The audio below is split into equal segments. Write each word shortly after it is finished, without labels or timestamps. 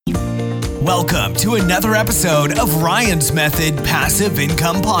Welcome to another episode of Ryan's Method Passive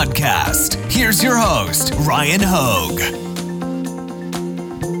Income Podcast. Here's your host, Ryan Hogue.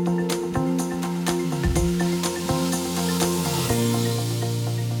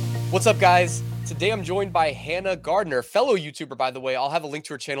 What's up, guys? Today I'm joined by Hannah Gardner, fellow YouTuber, by the way. I'll have a link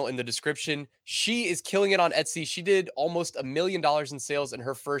to her channel in the description. She is killing it on Etsy. She did almost $1 million in sales in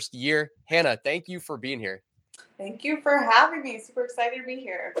her first year. Hannah, thank you for being here. Thank you for having me. Super excited to be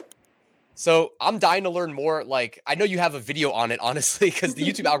here. So I'm dying to learn more. I know you have a video on it, honestly, because the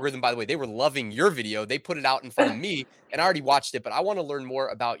YouTube algorithm, by the way, they were loving your video. They put it out in front of me and I already watched it, but I want to learn more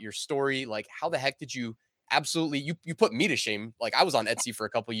about your story. Like, how the heck did you you put me to shame? Like, I was on Etsy for a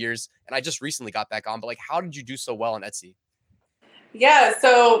couple years and I just recently got back on, but like, how did you do so well on Etsy? Yeah.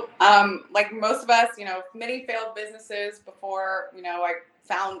 So, like most of us, many failed businesses before, I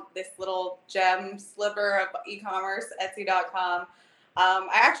found this little gem sliver of e-commerce, Etsy.com. I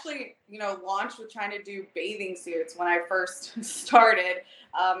actually, launched with trying to do bathing suits when I first started,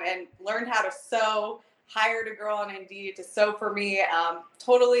 and learned how to sew, hired a girl on Indeed to sew for me.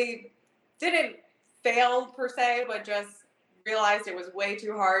 Totally didn't fail per se, but just realized it was way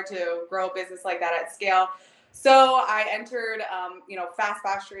too hard to grow a business like that at scale. So I entered, fast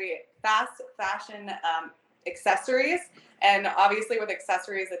fashion accessories. And obviously with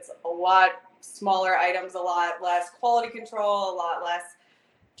accessories, it's a lot smaller items, a lot less quality control, a lot less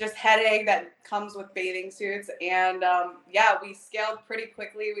just headache that comes with bathing suits. And we scaled pretty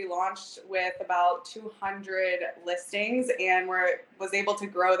quickly. We launched with about 200 listings and was able to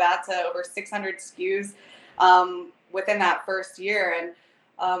grow that to over 600 SKUs within that first year.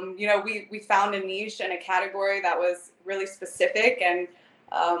 And we found a niche and a category that was really specific, and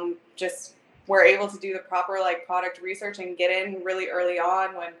just were able to do the proper product research and get in really early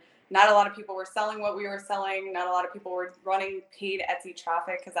on when not a lot of people were selling what we were selling. Not a lot of people were running paid Etsy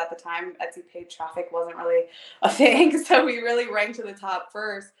traffic, because at the time Etsy paid traffic wasn't really a thing. So we really ranked to the top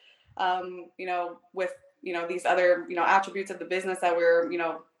first, with these other attributes of the business that we were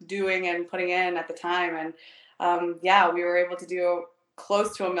doing and putting in at the time. And we were able to do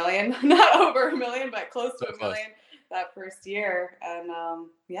close to $1 million, not over $1 million, but close to $1 million that first year. And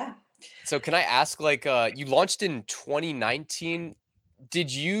So can I ask, you launched in 2019.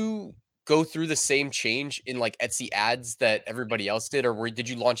 Did you go through the same change in Etsy ads that everybody else did, or did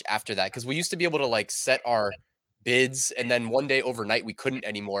you launch after that? Because we used to be able to set our bids, and then one day overnight we couldn't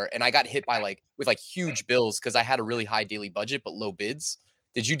anymore. And I got hit by with huge bills because I had a really high daily budget but low bids.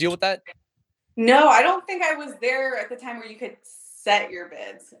 Did you deal with that? No, I don't think I was there at the time where you could set your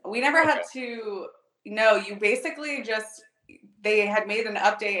bids. We never had to. No, you basically they had made an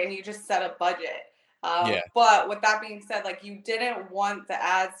update and you just set a budget. But with that being said, you didn't want the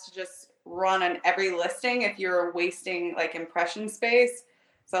ads to just run on every listing if you're wasting impression space.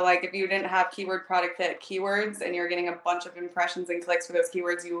 So if you didn't have keyword product fit keywords and you're getting a bunch of impressions and clicks for those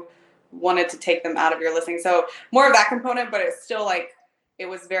keywords, you wanted to take them out of your listing. So more of that component, but it's still it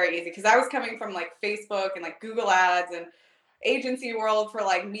was very easy because I was coming from Facebook and Google ads and agency world for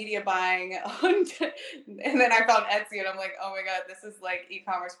media buying. And then I found Etsy and I'm like, oh my God, this is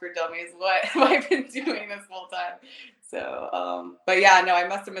e-commerce for dummies. What have I been doing this whole time? So, but yeah, no, I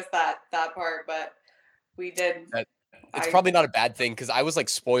must have missed that part, but we did. It's probably not a bad thing, because I was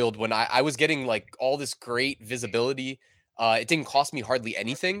spoiled when I was getting all this great visibility. It didn't cost me hardly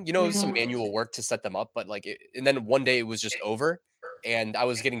anything, it was some manual work to set them up, but and then one day it was just over and I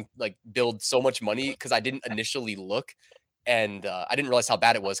was getting billed so much money because I didn't initially look. And I didn't realize how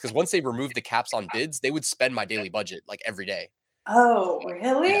bad it was, because once they removed the caps on bids, they would spend my daily budget every day. Oh,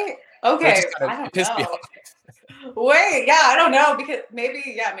 really? Yeah. Okay. So I don't know. Wait, yeah, I don't know, because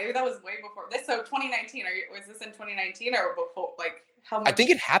maybe that was way before this. So 2019, was this in 2019 or before? How much? I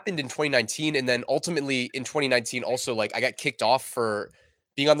think it happened in 2019, and then ultimately in 2019 also I got kicked off for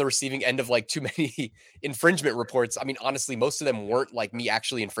being on the receiving end of too many infringement reports. I mean, honestly, most of them weren't me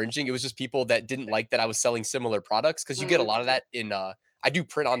actually infringing. It was just people that didn't like that I was selling similar products, because you get a lot of that in I do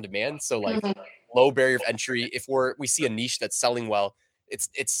print on demand, so low barrier of entry. If we see a niche that's selling well, it's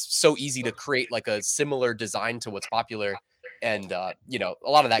so easy to create a similar design to what's popular, and a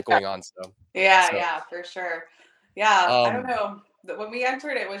lot of that going on. So yeah, for sure. Yeah, I don't know. When we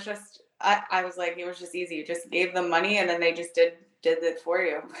entered, it was just I was it was just easy. You just gave them money and then they just did it for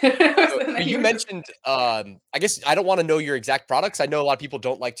you. So you mentioned, I guess I don't want to know your exact products. I know a lot of people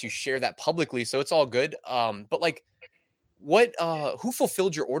don't like to share that publicly, so it's all good. But what who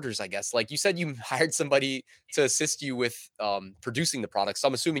fulfilled your orders, I guess? You said you hired somebody to assist you with producing the products. So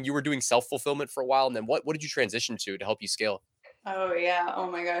I'm assuming you were doing self-fulfillment for a while, and then what did you transition to help you scale? Oh yeah. Oh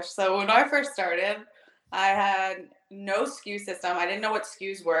my gosh. So when I first started, I had no SKU system. I didn't know what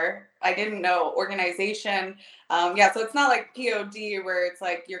SKUs were. I didn't know organization. Yeah, so it's not like POD where it's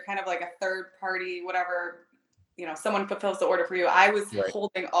like you're kind of like a third party, whatever, someone fulfills the order for you. I was Right.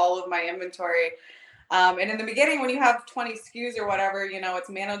 holding all of my inventory. And in the beginning, when you have 20 SKUs or whatever, it's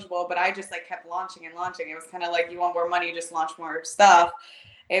manageable, but I just like kept launching and launching. It was kind of like, you want more money, just launch more stuff.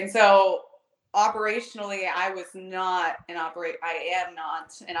 And so operationally, I am not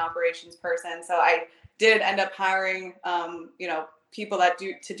an operations person. So I did end up hiring, people that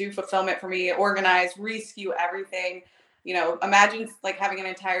do fulfillment for me, organize, re-SKU everything. Imagine like having an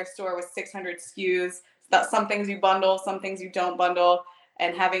entire store with 600 SKUs. Some things you bundle, some things you don't bundle,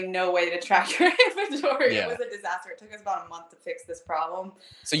 and having no way to track your inventory. Yeah. It was a disaster. It took us about a month to fix this problem.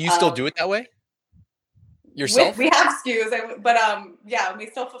 So you still do it that way? Yourself? We have SKUs, but yeah, we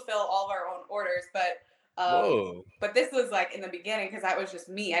still fulfill all of our own orders. Whoa. But this was like in the beginning because that was just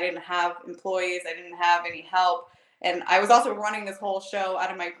me. I didn't have employees. I didn't have any help, and I was also running this whole show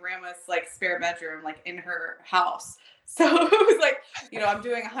out of my grandma's like spare bedroom, like in her house. So it was like, I'm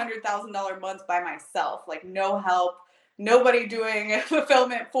doing $100,000 a month by myself, like no help, nobody doing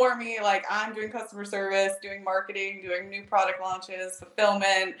fulfillment for me. Like I'm doing customer service, doing marketing, doing new product launches,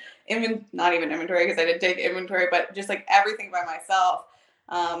 fulfillment, not even inventory because I didn't take inventory, but just like everything by myself.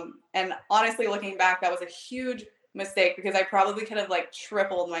 And honestly, looking back, that was a huge mistake because I probably could have like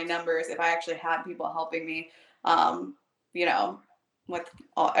tripled my numbers if I actually had people helping me, with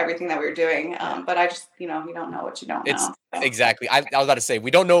everything that we were doing. But I just, you don't know what you don't know. So. Exactly. I was about to say,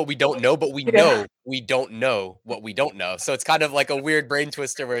 we don't know what we don't know, but we know we don't know what we don't know. So it's kind of like a weird brain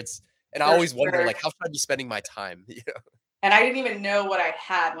twister where and I always wonder, like, how should I be spending my time? And I didn't even know what I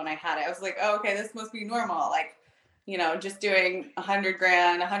had when I had it. I was like, oh, okay, this must be normal. Like, just doing $100,000,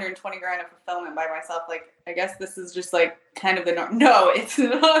 $120,000 of fulfillment by myself. Like, I guess this is just like kind of the norm. No, it's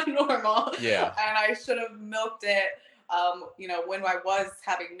not normal. Yeah. And I should have milked it. When I was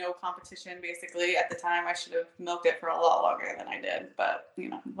having no competition, basically at the time, I should have milked it for a lot longer than I did. But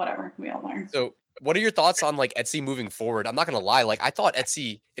whatever, we all learn. So what are your thoughts on like Etsy moving forward? I'm not gonna lie, like I thought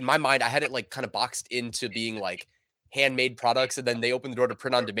Etsy, in my mind, I had it like kind of boxed into being like handmade products, and then they opened the door to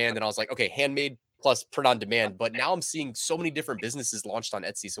print on demand, and I was like, okay, handmade plus print on demand. But now I'm seeing so many different businesses launched on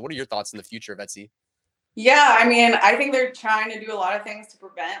Etsy. So what are your thoughts on the future of Etsy? Yeah, I mean, I think they're trying to do a lot of things to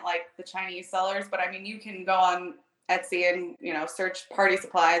prevent like the Chinese sellers, but I mean, you can go on Etsy and search party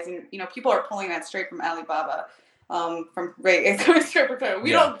supplies, and people are pulling that straight from Alibaba, it's going straight from China.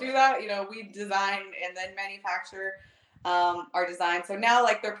 We don't do that. We design and then manufacture our design. So now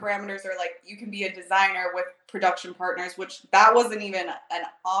like their parameters are like you can be a designer with production partners, which that wasn't even an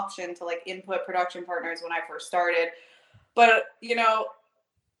option to like input production partners when I first started. But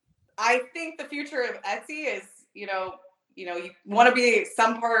I think the future of Etsy is you want to be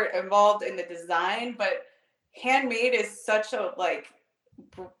some part involved in the design, but handmade is such a like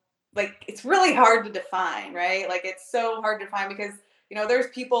it's really hard to define, right? Like it's so hard to define because there's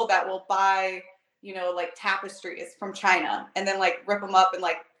people that will buy like tapestries from China and then like rip them up and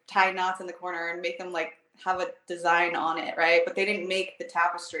like tie knots in the corner and make them like have a design on it, right? But they didn't make the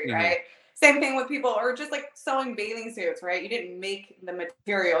tapestry, mm-hmm. right? Same thing with people, or just like sewing bathing suits, right? You didn't make the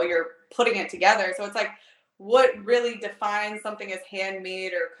material, you're putting it together. So it's like, what really defines something as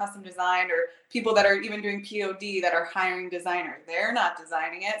handmade or custom designed, or people that are even doing POD that are hiring designers? They're not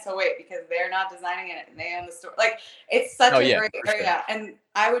designing it. So wait, because they're not designing it and they own the store. Like it's such a great area. Sure. And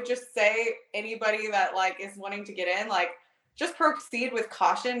I would just say anybody that like is wanting to get in, like just proceed with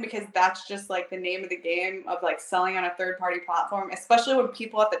caution, because that's just like the name of the game of like selling on a third party platform, especially when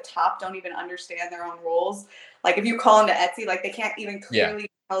people at the top don't even understand their own roles. Like if you call into Etsy, like they can't even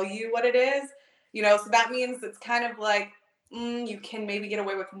clearly tell you what it is. So that means it's kind of like you can maybe get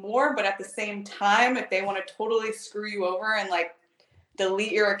away with more, but at the same time, if they want to totally screw you over and like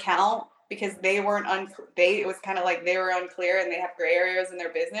delete your account because they weren't it was kind of like they were unclear and they have gray areas in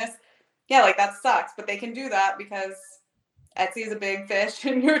their business. Yeah, like that sucks, but they can do that because Etsy is a big fish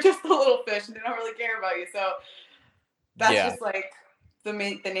and you're just a little fish and they don't really care about you. So that's just like the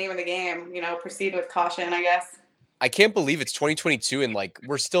name of the game, proceed with caution, I guess. I can't believe it's 2022 and like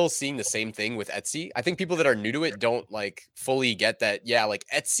we're still seeing the same thing with Etsy. I think people that are new to it don't like fully get that. Yeah, like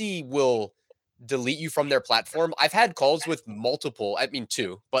Etsy will delete you from their platform. I've had calls with multiple, I mean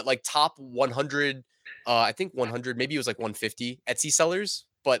two, but like top 100, I think 100, maybe it was like 150 Etsy sellers,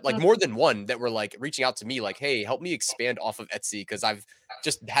 but like more than one that were like reaching out to me like, hey, help me expand off of Etsy because I've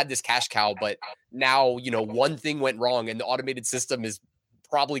just had this cash cow, but now, one thing went wrong and the automated system is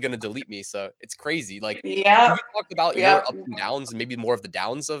probably going to delete me. So it's crazy. Like, you talked about your ups and downs and maybe more of the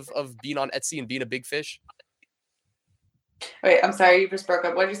downs of being on Etsy and being a big fish. Wait, I'm sorry, you just broke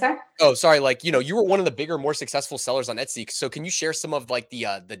up. What did you say? Oh, sorry. Like, you were one of the bigger, more successful sellers on Etsy. So can you share some of like the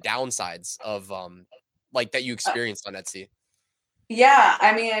downsides of like that you Uh, experienced on Etsy? yeah,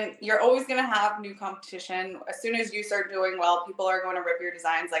 I mean, you're always going to have new competition. As soon as you start doing well, people are going to rip your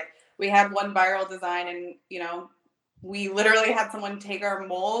designs. Like we had one viral design and, we literally had someone take our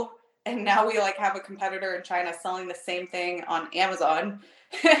mold and now we like have a competitor in China selling the same thing on Amazon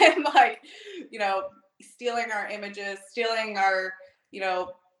and like, you know, stealing our images, stealing our, you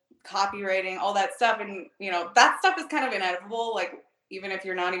know, copywriting, all that stuff. And, that stuff is kind of inevitable. Like even if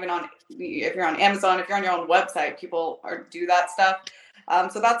you're not even on, if you're on Amazon, if you're on your own website, people do that stuff.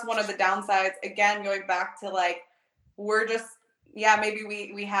 So that's one of the downsides. Again, going back to like, we're just, yeah, maybe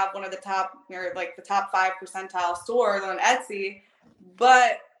we have one of the top or like the top 5 percentile stores on Etsy,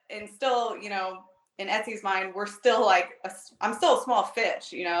 but and still, in Etsy's mind, we're still like I'm still a small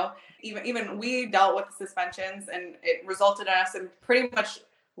fish, Even we dealt with the suspensions, and it resulted in us in pretty much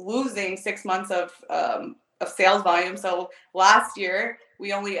losing 6 months of sales volume. So last year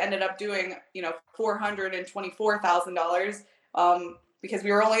we only ended up doing $424,000 because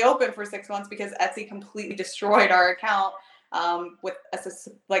we were only open for 6 months because Etsy completely destroyed our account with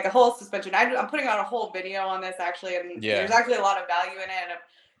like a whole suspension. I'm putting out a whole video on this actually, and Yeah. there's actually a lot of value in it, and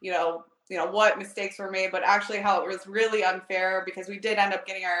what mistakes were made, but actually how it was really unfair because we did end up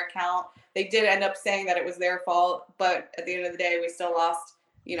getting our account. They did end up saying that it was their fault, but at the end of the day, we still lost,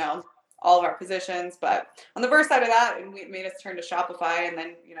 all of our positions. But on the first side of that, and we made us turn to Shopify, and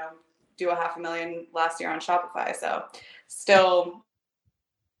then do a $500,000 last year on Shopify. So still,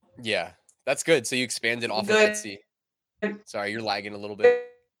 Yeah, that's good. So you expanded off of good. Etsy. Sorry, you're lagging a little bit.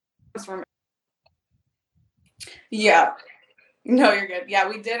 Yeah, no, you're good. Yeah,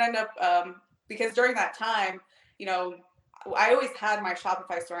 we did end up because during that time, I always had my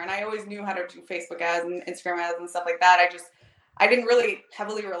Shopify store and I always knew how to do Facebook ads and Instagram ads and stuff like that. I didn't really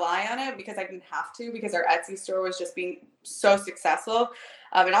heavily rely on it because I didn't have to because our Etsy store was just being so successful.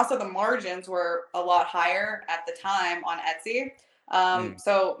 And also the margins were a lot higher at the time on Etsy.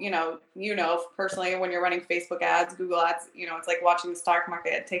 So, personally, when you're running Facebook ads, Google ads, it's like watching the stock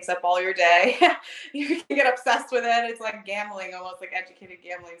market. It takes up all your day. You can get obsessed with it. It's like gambling, almost like educated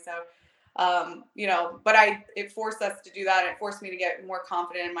gambling. So, but it forced us to do that. It forced me to get more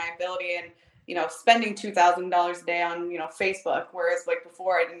confident in my ability and, spending $2,000 a day on, Facebook. Whereas like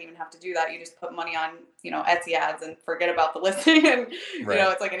before I didn't even have to do that. You just put money on, Etsy ads and forget about the listing. And, Right.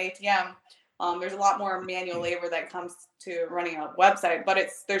 it's like an ATM. There's a lot more manual labor that comes to running a website, but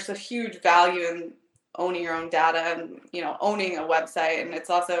there's a huge value in owning your own data and, owning a website. And it's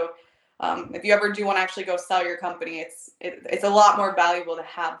also, if you ever do want to actually go sell your company, it's a lot more valuable to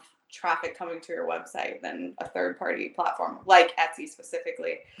have traffic coming to your website than a third party platform like Etsy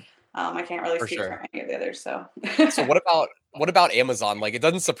specifically. I can't really For speak sure. for any of the others. So, So what about Amazon? Like, it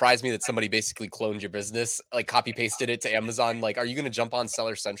doesn't surprise me that somebody basically cloned your business, like copy pasted it to Amazon. Like, are you going to jump on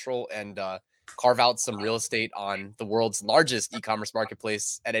Seller Central and carve out some real estate on the world's largest e-commerce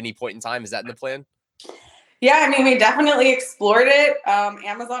marketplace at any point in time? Is that in the plan? yeah, I mean, we definitely explored it.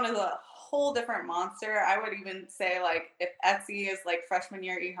 Amazon is a whole different monster. I would even say like if Etsy is like freshman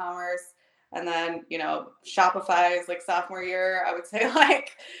year e-commerce and then, Shopify is like sophomore year, I would say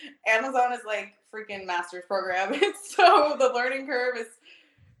like Amazon is like freaking master's program. It's so the learning curve is,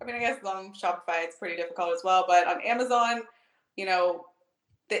 I mean, I guess on Shopify it's pretty difficult as well, but on Amazon, you know,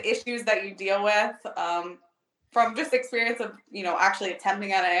 the issues that you deal with from just experience of actually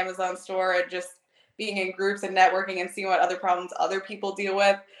attempting at an Amazon store and just being in groups and networking and seeing what other problems other people deal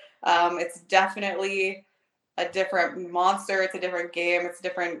with. It's definitely a different monster. It's a different game. It's a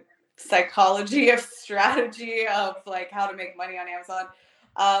different psychology of strategy of like how to make money on Amazon.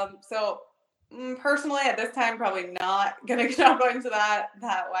 So personally, at this time, probably not gonna jump into that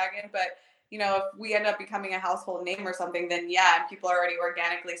wagon. But if we end up becoming a household name or something, then yeah, and people are already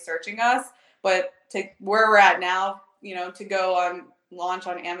organically searching us. But to where we're at now, to go on launch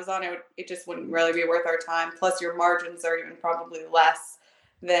on Amazon, it just wouldn't really be worth our time. Plus, your margins are even probably less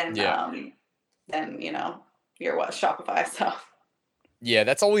than Yeah. Your Shopify. So Yeah,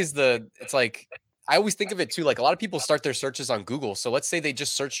 that's always it's like, I always think of it too. Like, a lot of people start their searches on Google. So let's say they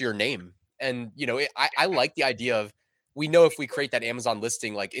just search your name, and I like the idea of, we know if we create that Amazon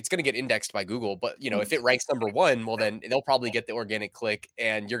listing, like, it's going to get indexed by Google. But if it ranks number one, well, then they'll probably get the organic click,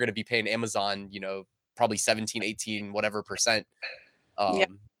 and you're going to be paying Amazon, probably 17, 18, whatever percent. yeah.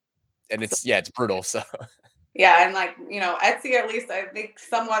 And it's brutal. So Yeah, and like, Etsy, at least I think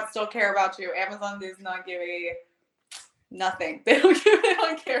somewhat still care about you. Amazon does not give a nothing. They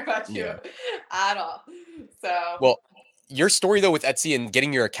don't care about you Yeah. at all. So Well, your story though with Etsy and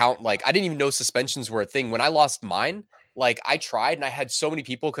getting your account, like, I didn't even know suspensions were a thing. When I lost mine, like I tried and I had so many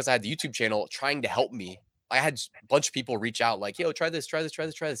people because I had the YouTube channel trying to help me. I had a bunch of people reach out like, yo, try this, try this, try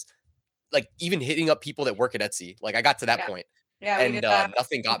this, try this. Like even hitting up people that work at Etsy. Like I got to that Yeah. point Yeah, we did and that.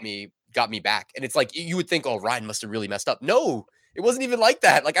 nothing got me back. And it's like you would think, oh, Ryan must have really messed up. No, it wasn't even like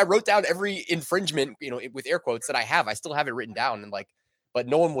that. Like I wrote down every infringement, with air quotes that I have. I still have it written down and like, but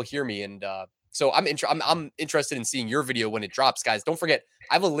no one will hear me. And so I'm interested in seeing your video when it drops, guys. Don't forget,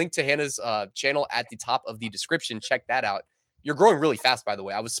 I have a link to Hannah's channel at the top of the description. Check that out. You're growing really fast, by the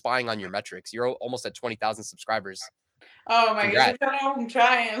way. I was spying on your metrics. You're almost at 20,000 subscribers. Oh, my Congrats. YouTube channel, I'm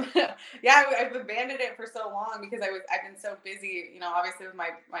trying. Yeah, I've abandoned it for so long because I've been so busy, obviously with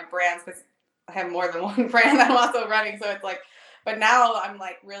my brands, because I have more than one brand that I'm also running. So it's like, but now I'm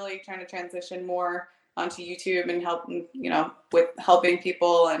like really trying to transition more onto YouTube and helping, with helping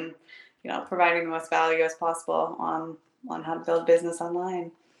people and, providing the most value as possible on how to build business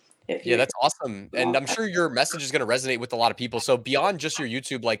online. Yeah, that's awesome. And I'm sure your message is going to resonate with a lot of people. So beyond just your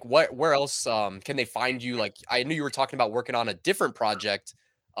YouTube, like where else can they find you? Like I knew you were talking about working on a different project.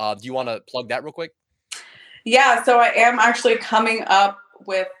 Do you want to plug that real quick? Yeah, so I am actually coming up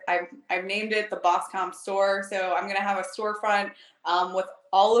with I've named it the Bosscom store. So I'm gonna have a storefront with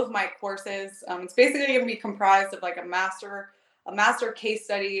all of my courses. It's basically gonna be comprised of like a master case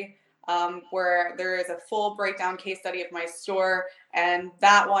study where there is a full breakdown case study of my store, and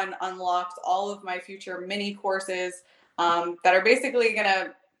that one unlocks all of my future mini courses that are basically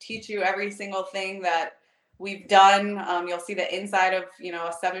gonna teach you every single thing that we've done. You'll see the inside of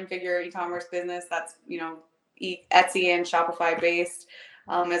a 7-figure e-commerce business that's Etsy and Shopify based,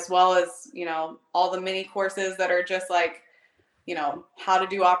 as well as all the mini courses that are just like how to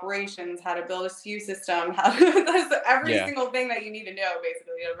do operations, how to build a SKU system, how to every Yeah. single thing that you need to know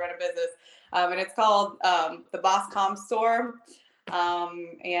basically to run a business. And it's called the Bosscom store.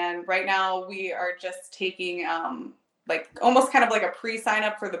 And right now we are just taking like almost kind of like a pre-sign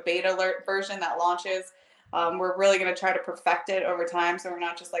up for the beta version that launches. We're really going to try to perfect it over time, so we're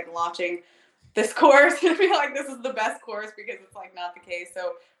not just like launching this course and feel like this is the best course, because it's like not the case.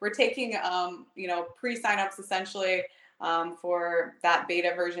 So we're taking pre-signups essentially for that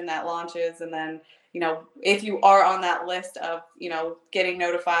beta version that launches, and then if you are on that list of getting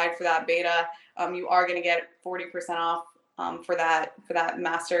notified for that beta, you are going to get 40% off for that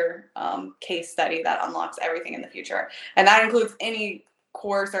master case study that unlocks everything in the future, and that includes any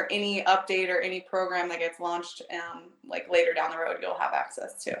course or any update or any program that gets launched like later down the road. You'll have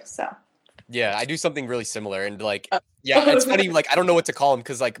access to. So Yeah, I do something really similar. And like, yeah, it's funny. Like, I don't know what to call them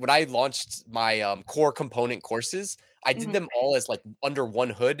because like when I launched my core component courses, I did them all as like under one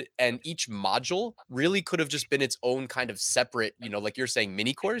hood, and each module really could have just been its own kind of separate, like you're saying,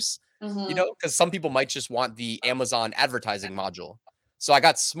 mini course, because some people might just want the Amazon advertising module. So I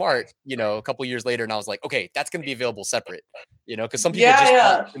got smart, a couple years later, and I was like, okay, that's going to be available separate, because some people just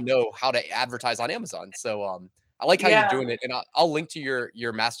want to know how to advertise on Amazon. So I like how you're doing it, and I'll link to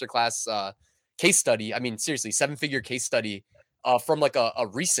your masterclass case study. I mean, seriously, 7-figure case study from like a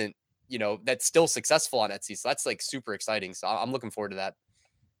recent, that's still successful on Etsy. So that's like super exciting. So I'm looking forward to that.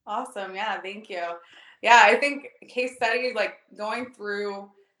 Awesome. Yeah, thank you. Yeah, I think case studies, like going through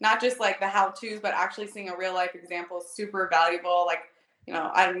not just like the how-tos, but actually seeing a real life example is super valuable. Like,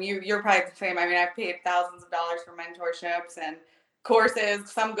 you're probably the same. I mean, I've paid thousands of dollars for mentorships and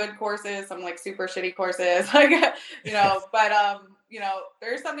courses, some good courses, some like super shitty courses, like, but,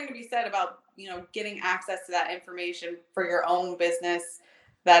 there's something to be said about, getting access to that information for your own business.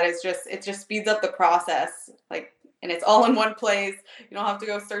 That is it just speeds up the process. Like, and it's all in one place. You don't have to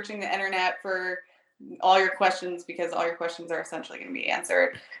go searching the internet for all your questions, because all your questions are essentially going to be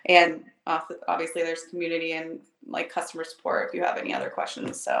answered. And obviously there's community and like customer support if you have any other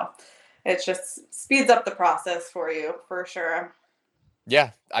questions. So it just speeds up the process for you for sure.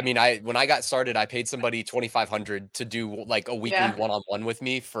 Yeah. I mean, when I got started, I paid somebody $2,500 to do like a weekly one-on-one with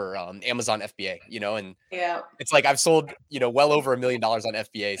me for Amazon FBA, and it's like I've sold, well over $1 million on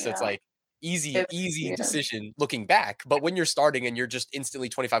FBA. So it's like easy decision looking back. But when you're starting and you're just instantly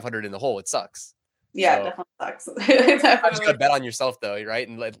 2,500 in the hole, it sucks. Yeah, so, it definitely sucks. You just gotta bet on yourself though, right?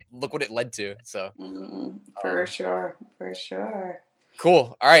 And look what it led to. So for sure.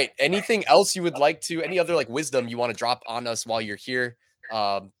 Cool. All right. Anything else you would like to, any other like wisdom you want to drop on us while you're here?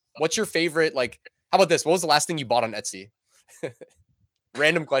 What's your favorite, like, how about this? What was the last thing you bought on Etsy?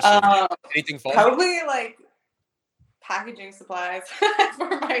 Random question. Anything fun? Probably like packaging supplies for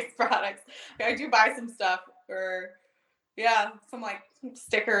my products. I do buy some stuff for, some like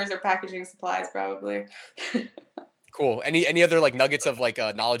stickers or packaging supplies probably. Cool. Any other like nuggets of like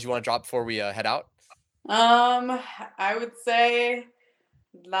knowledge you want to drop before we head out? I would say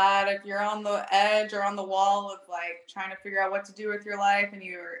that if you're on the edge or on the wall of like trying to figure out what to do with your life and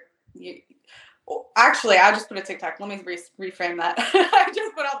you actually, I just put a TikTok. Let me reframe that. I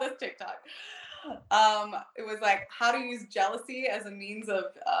just put out this TikTok. It was like how to use jealousy as a means of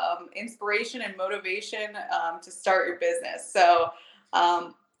inspiration and motivation to start your business. So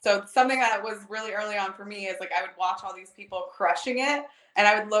something that was really early on for me is like I would watch all these people crushing it, and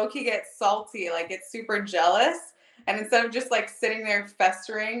I would low key get salty, like get super jealous. And instead of just like sitting there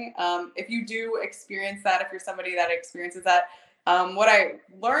festering, if you do experience that, if you're somebody that experiences that, what I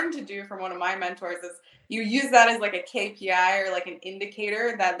learned to do from one of my mentors is you use that as like a KPI or like an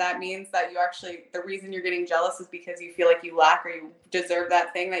indicator that means that you actually, the reason you're getting jealous is because you feel like you lack or you deserve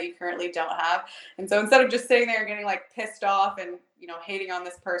that thing that you currently don't have. And so instead of just sitting there getting like pissed off and, hating on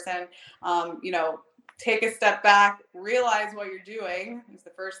this person, take a step back, realize what you're doing is the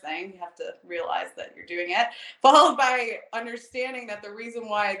first thing. You have to realize that you're doing it, followed by understanding that the reason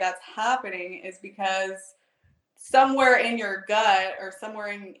why that's happening is because somewhere in your gut or somewhere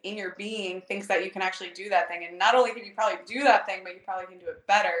in your being thinks that you can actually do that thing. And not only can you probably do that thing, but you probably can do it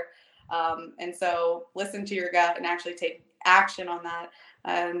better. And so listen to your gut and actually take action on that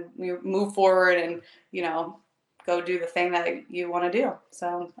and you move forward and, go do the thing that you want to do.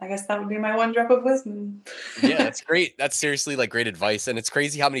 So I guess that would be my one drop of wisdom. Yeah, that's great. That's seriously like great advice. And it's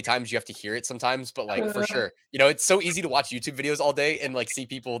crazy how many times you have to hear it sometimes, but like for sure, it's so easy to watch YouTube videos all day and like see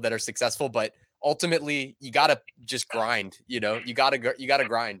people that are successful, but ultimately you got to just grind, you got to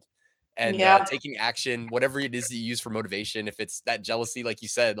grind and Yeah. taking action, whatever it is that you use for motivation. If it's that jealousy, like you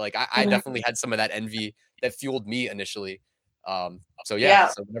said, like I definitely had some of that envy that fueled me initially. So yeah,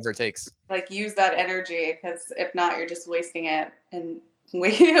 so whatever it takes. Like use that energy because if not, you're just wasting it and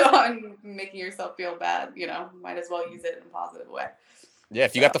waiting on making yourself feel bad. Might as well use it in a positive way. Yeah,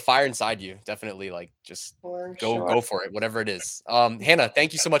 if you got the fire inside you, definitely like just go for it, whatever it is. Hannah,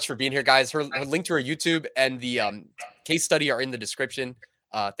 thank you so much for being here, guys. Her link to her YouTube and the case study are in the description.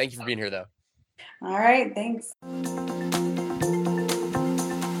 Thank you for being here though. All right, thanks.